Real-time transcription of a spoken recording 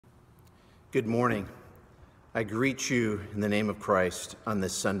Good morning. I greet you in the name of Christ on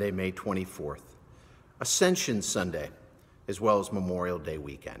this Sunday, May 24th, Ascension Sunday, as well as Memorial Day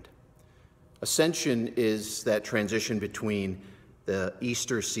weekend. Ascension is that transition between the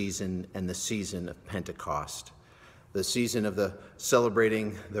Easter season and the season of Pentecost, the season of the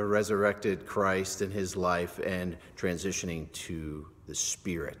celebrating the resurrected Christ and his life and transitioning to the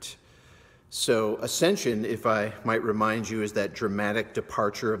Spirit. So ascension, if I might remind you, is that dramatic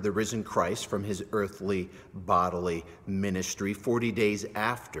departure of the risen Christ from his earthly bodily ministry 40 days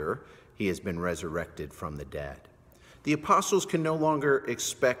after he has been resurrected from the dead. The apostles can no longer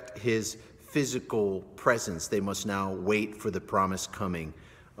expect his physical presence. They must now wait for the promised coming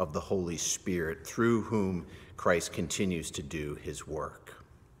of the Holy Spirit, through whom Christ continues to do his work.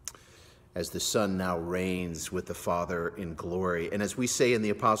 As the Son now reigns with the Father in glory. And as we say in the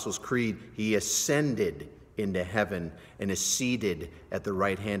Apostles' Creed, he ascended into heaven and is seated at the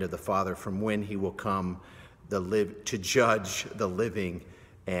right hand of the Father, from when he will come to judge the living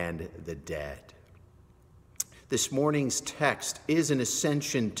and the dead. This morning's text is an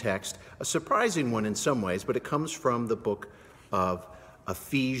ascension text, a surprising one in some ways, but it comes from the book of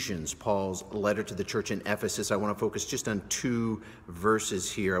Ephesians, Paul's letter to the church in Ephesus. I want to focus just on two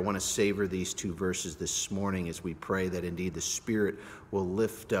verses here. I want to savor these two verses this morning as we pray that indeed the Spirit will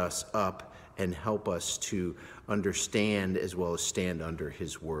lift us up and help us to understand as well as stand under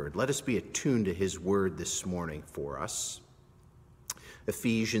his word. Let us be attuned to his word this morning for us.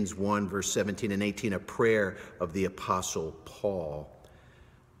 Ephesians 1, verse 17 and 18, a prayer of the Apostle Paul.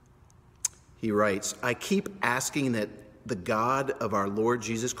 He writes, I keep asking that the God of our Lord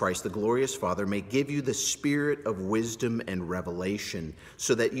Jesus Christ, the glorious Father, may give you the spirit of wisdom and revelation,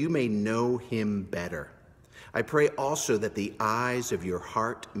 so that you may know him better. I pray also that the eyes of your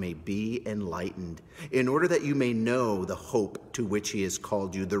heart may be enlightened, in order that you may know the hope to which he has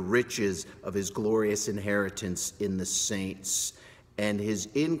called you, the riches of his glorious inheritance in the saints, and his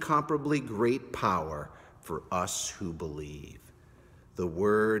incomparably great power for us who believe. The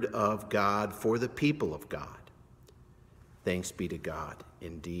word of God for the people of God. Thanks be to God,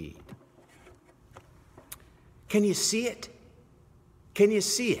 indeed. Can you see it? Can you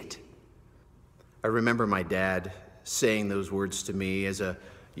see it? I remember my dad saying those words to me as a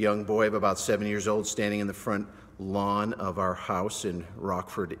young boy of about 7 years old, standing in the front lawn of our house in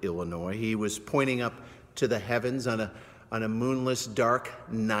Rockford, Illinois. He was pointing up to the heavens on a moonless, dark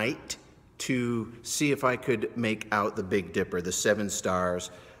night to see if I could make out the Big Dipper, the 7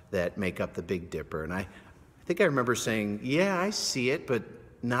 stars that make up the Big Dipper. And I think I remember saying, yeah, I see it, but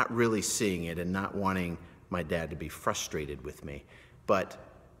not really seeing it and not wanting my dad to be frustrated with me. But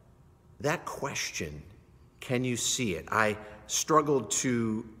that question, can you see it? I struggled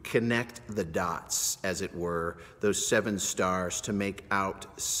to connect the dots, as it were, those 7 stars, to make out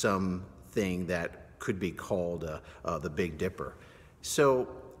something that could be called the Big Dipper. So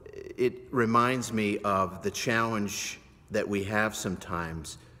it reminds me of the challenge that we have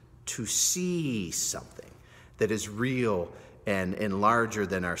sometimes to see something that is real and larger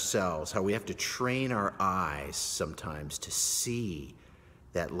than ourselves, how we have to train our eyes sometimes to see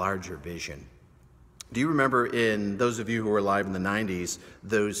that larger vision. Do you remember, in those of you who were alive in the 90s,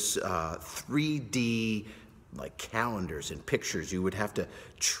 those 3D like calendars and pictures? You would have to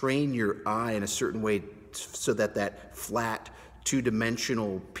train your eye in a certain way so that that flat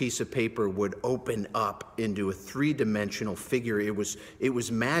two-dimensional piece of paper would open up into a three-dimensional figure. It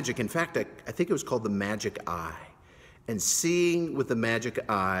was magic. In fact, I think it was called the magic eye. And seeing with the magic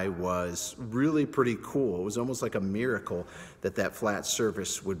eye was really pretty cool. It was almost like a miracle that that flat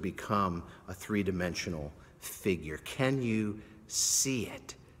surface would become a three-dimensional figure. Can you see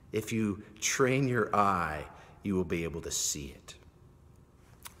it? If you train your eye, you will be able to see it.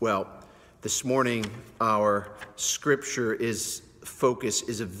 Well, this morning, our scripture focus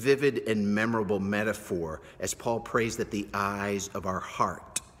is a vivid and memorable metaphor as Paul prays that the eyes of our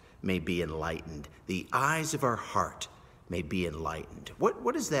heart may be enlightened. The eyes of our heart may be enlightened.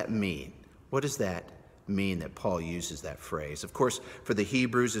 What does that mean? What does that mean that Paul uses that phrase? Of course, for the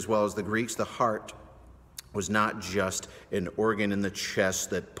Hebrews as well as the Greeks, the heart was not just an organ in the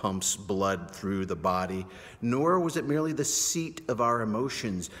chest that pumps blood through the body, nor was it merely the seat of our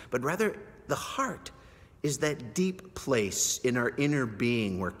emotions, but rather the heart is that deep place in our inner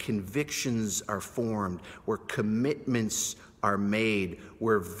being where convictions are formed, where commitments are made,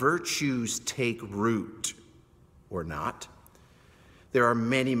 where virtues take root or not. There are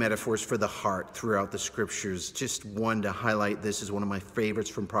many metaphors for the heart throughout the scriptures. Just one to highlight this is one of my favorites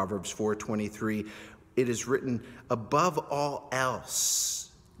from Proverbs 4:23. It is written, above all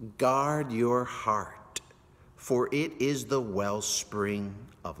else, guard your heart, for it is the wellspring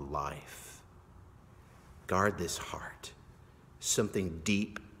of life. Guard this heart. Something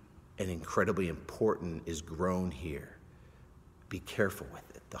deep and incredibly important is grown here. Be careful with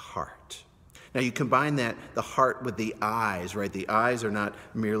it, the heart. Now you combine that, the heart, with the eyes, right? The eyes are not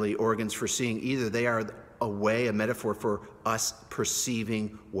merely organs for seeing either. They are a metaphor for us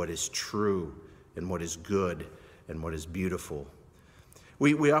perceiving what is true and what is good and what is beautiful.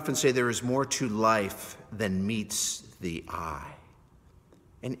 We often say there is more to life than meets the eye.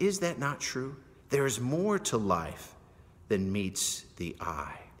 And is that not true? There is more to life than meets the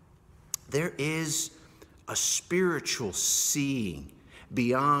eye. There is a spiritual seeing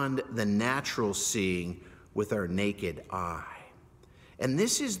beyond the natural seeing with our naked eye. And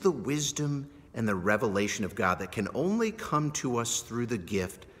this is the wisdom and the revelation of God that can only come to us through the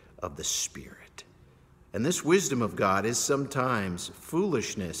gift of the Spirit. And this wisdom of God is sometimes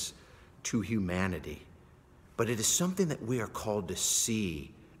foolishness to humanity, but it is something that we are called to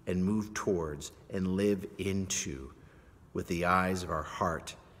see and move towards and live into with the eyes of our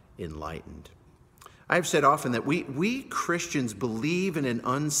heart enlightened. I've said often that we Christians believe in an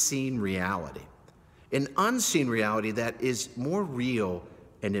unseen reality that is more real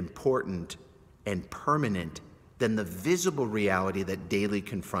and important and permanent than the visible reality that daily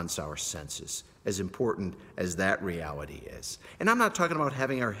confronts our senses, as important as that reality is. And I'm not talking about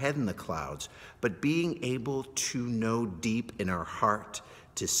having our head in the clouds, but being able to know deep in our heart,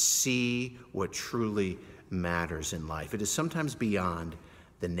 to see what truly matters in life. It is sometimes beyond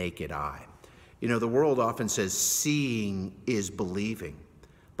the naked eye. You know, the world often says seeing is believing.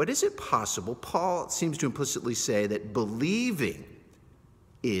 But is it possible, Paul seems to implicitly say, that believing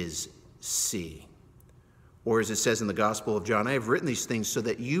is seeing? Or as it says in the Gospel of John, I have written these things so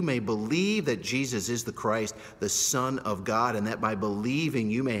that you may believe that Jesus is the Christ, the Son of God, and that by believing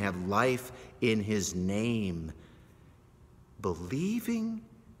you may have life in his name. Believing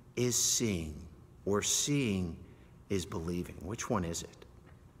is seeing, or seeing is believing. Which one is it?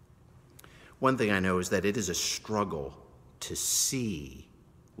 One thing I know is that it is a struggle to see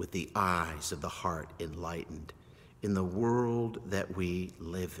with the eyes of the heart enlightened in the world that we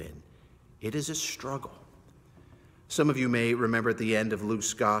live in. It is a struggle. Some of you may remember at the end of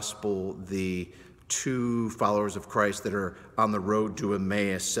Luke's gospel the two followers of Christ that are on the road to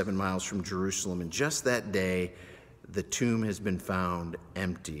Emmaus, 7 miles from Jerusalem. And just that day, the tomb has been found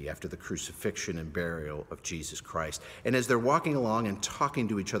empty after the crucifixion and burial of Jesus Christ. And as they're walking along and talking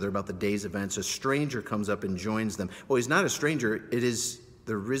to each other about the day's events, a stranger comes up and joins them. Well, he's not a stranger. It is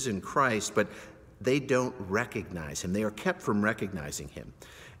the risen Christ, but they don't recognize him. They are kept from recognizing him.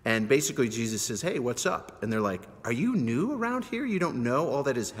 And basically Jesus says, hey, what's up? And they're like, are you new around here? You don't know all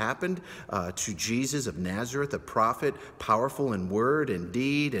that has happened to Jesus of Nazareth, a prophet, powerful in word and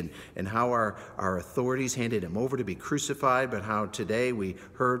deed, and how our authorities handed him over to be crucified, but how today we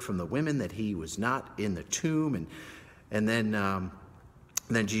heard from the women that he was not in the tomb. And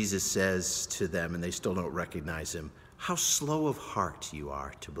then Jesus says to them, and they still don't recognize him, how slow of heart you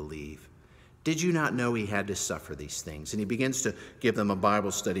are to believe. Did you not know he had to suffer these things? And he begins to give them a Bible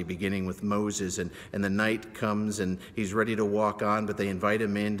study beginning with Moses, and the night comes and he's ready to walk on, but they invite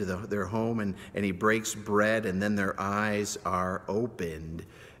him into their home, and he breaks bread, and then their eyes are opened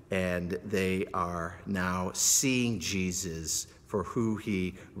and they are now seeing Jesus for who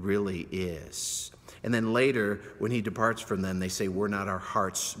he really is. And then later, when he departs from them, they say, were not our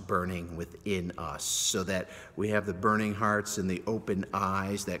hearts burning within us? So that we have the burning hearts and the open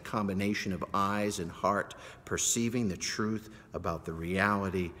eyes, that combination of eyes and heart, perceiving the truth about the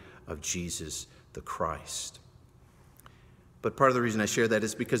reality of Jesus the Christ. But part of the reason I share that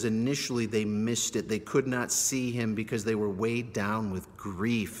is because initially they missed it. They could not see him because they were weighed down with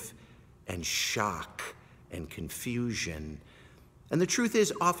grief and shock and confusion. And the truth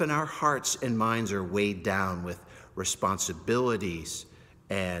is, often our hearts and minds are weighed down with responsibilities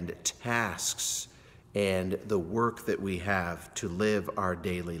and tasks and the work that we have to live our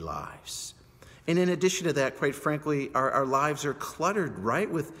daily lives. And in addition to that, quite frankly, our lives are cluttered,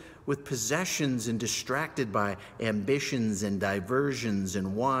 right, with possessions and distracted by ambitions and diversions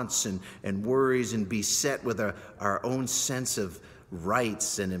and wants and worries, and beset with our own sense of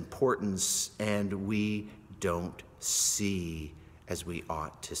rights and importance, and we don't see as we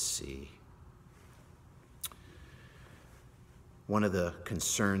ought to see. One of the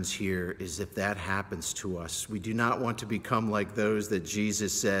concerns here is if that happens to us, we do not want to become like those that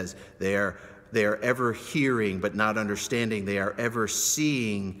Jesus says they are ever hearing but not understanding. They are ever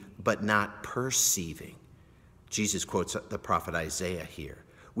seeing but not perceiving. Jesus quotes the prophet Isaiah here.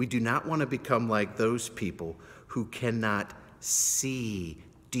 We do not want to become like those people who cannot see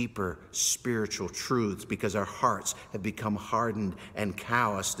deeper spiritual truths because our hearts have become hardened and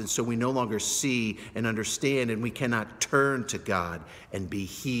calloused, and so we no longer see and understand, and we cannot turn to God and be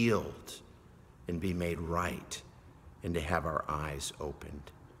healed and be made right and to have our eyes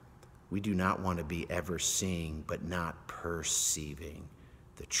opened. We do not want to be ever seeing but not perceiving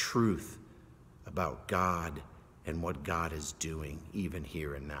the truth about God and what God is doing even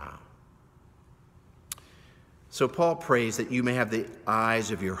here and now. So Paul prays that you may have the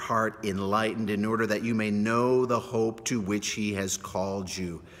eyes of your heart enlightened in order that you may know the hope to which he has called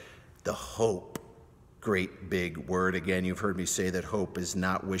you. The hope, great big word. Again, you've heard me say that hope is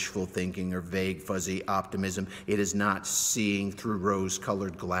not wishful thinking or vague, fuzzy optimism. It is not seeing through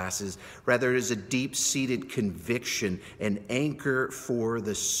rose-colored glasses. Rather, it is a deep-seated conviction, an anchor for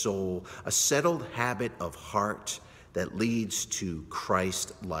the soul, a settled habit of heart that leads to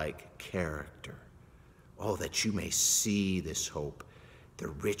Christ-like character. Oh, that you may see this hope, the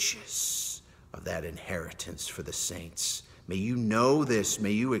riches of that inheritance for the saints. May you know this. May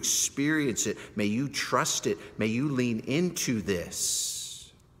you experience it. May you trust it. May you lean into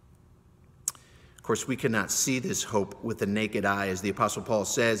this. Of course, we cannot see this hope with the naked eye, as the Apostle Paul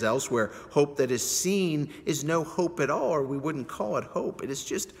says elsewhere. Hope that is seen is no hope at all, or we wouldn't call it hope. It is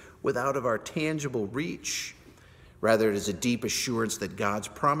just without of our tangible reach. Rather, it is a deep assurance that God's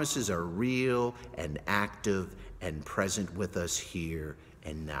promises are real and active and present with us here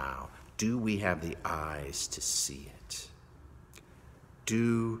and now. Do we have the eyes to see it?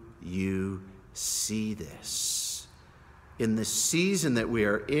 Do you see this? In the season that we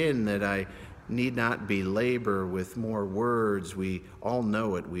are in, that I need not belabor with more words, we all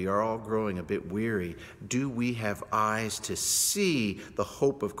know it, we are all growing a bit weary. Do we have eyes to see the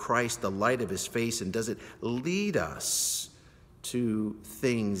hope of Christ, the light of his face, and does it lead us to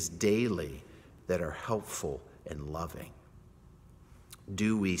things daily that are helpful and loving?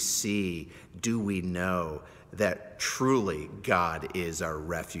 Do we see, do we know that truly God is our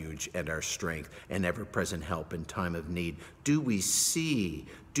refuge and our strength and ever-present help in time of need? Do we see,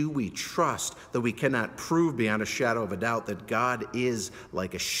 do we trust, though we cannot prove beyond a shadow of a doubt, that God is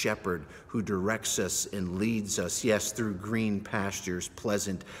like a shepherd who directs us and leads us, yes, through green pastures,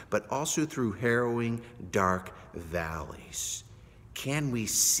 pleasant, but also through harrowing, dark valleys? Can we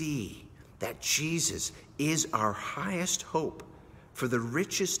see that Jesus is our highest hope for the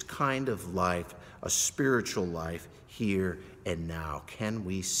richest kind of life, a spiritual life here and now? Can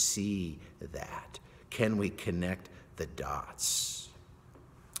we see that? Can we connect the dots?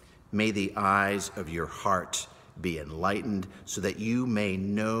 May the eyes of your heart be enlightened so that you may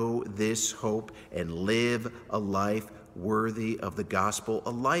know this hope and live a life worthy of the gospel,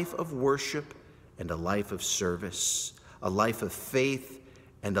 a life of worship and a life of service, a life of faith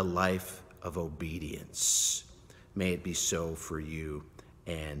and a life of obedience. May it be so for you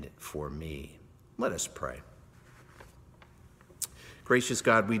and for me. Let us pray. Gracious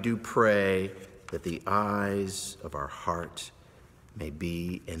God, we do pray that the eyes of our heart may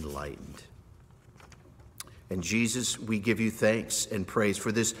be enlightened. And Jesus, we give you thanks and praise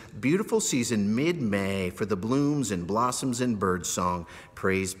for this beautiful season, mid-May, for the blooms and blossoms and birdsong.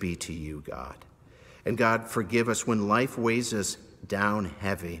 Praise be to you, God. And God, forgive us when life weighs us down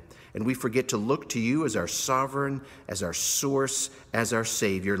heavy, and we forget to look to you as our sovereign, as our source, as our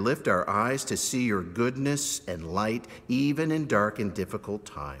Savior. Lift our eyes to see your goodness and light, even in dark and difficult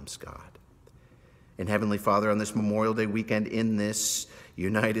times, God. And Heavenly Father, on this Memorial Day weekend in this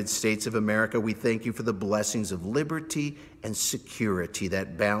United States of America, we thank you for the blessings of liberty and security,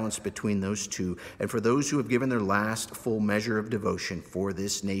 that balance between those two, and for those who have given their last full measure of devotion for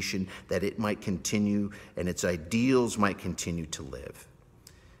this nation, that it might continue and its ideals might continue to live.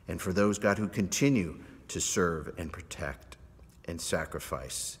 And for those, God, who continue to serve and protect and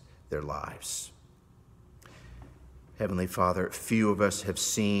sacrifice their lives. Heavenly Father, few of us have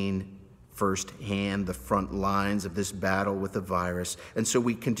seen firsthand the front lines of this battle with the virus, and so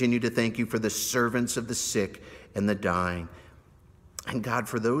we continue to thank you for the servants of the sick and the dying. And God,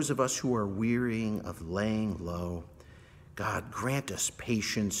 for those of us who are wearying of laying low, God, grant us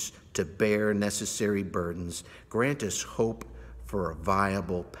patience to bear necessary burdens. Grant us hope for a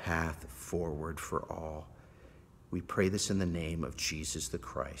viable path forward for all. We pray this in the name of Jesus the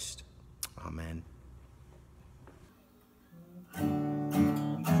Christ. Amen.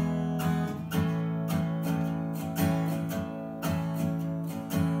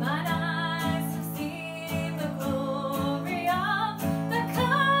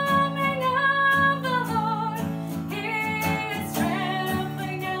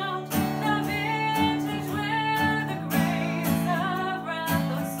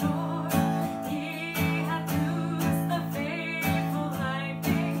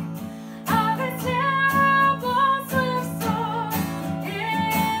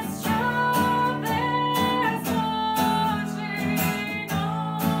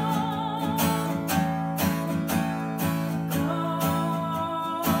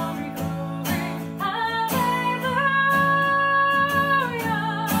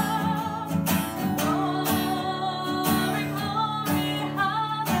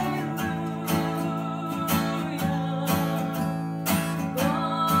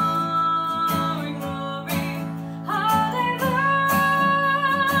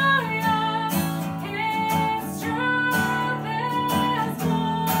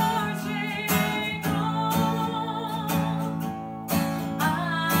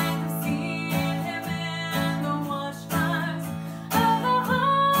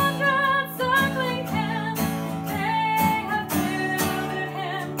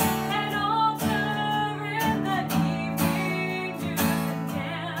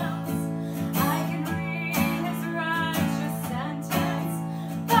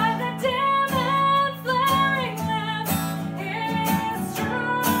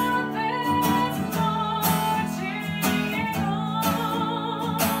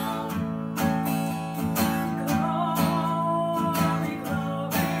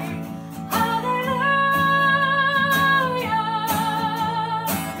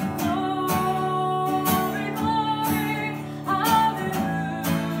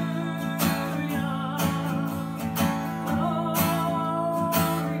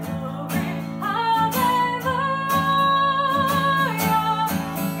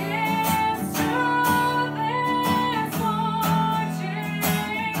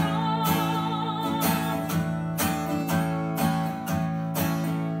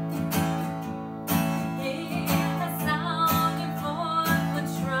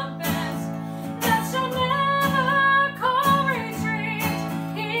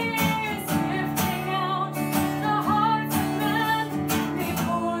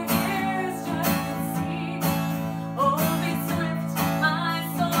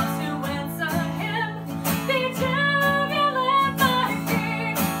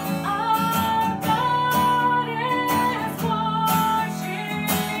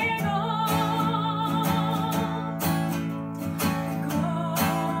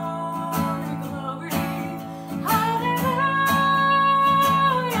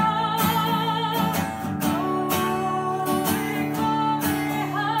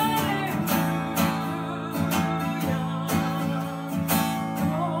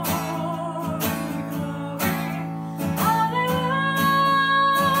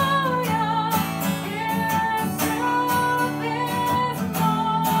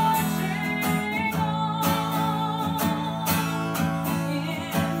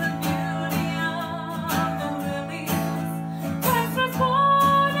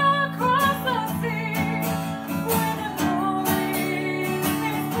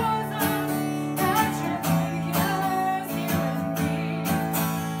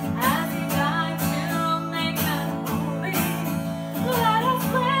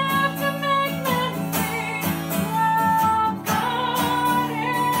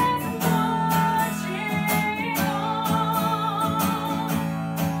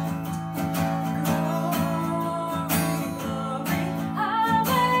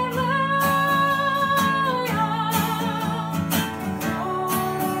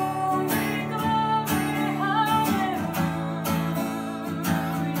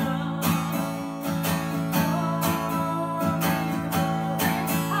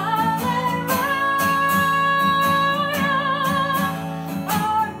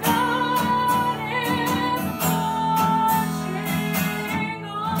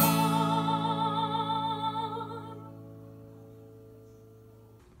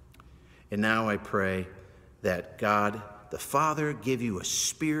 And now I pray that God the Father give you a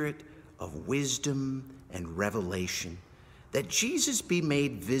spirit of wisdom and revelation, that Jesus be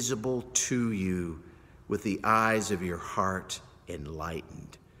made visible to you with the eyes of your heart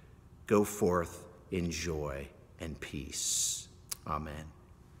enlightened. Go forth in joy and peace. Amen.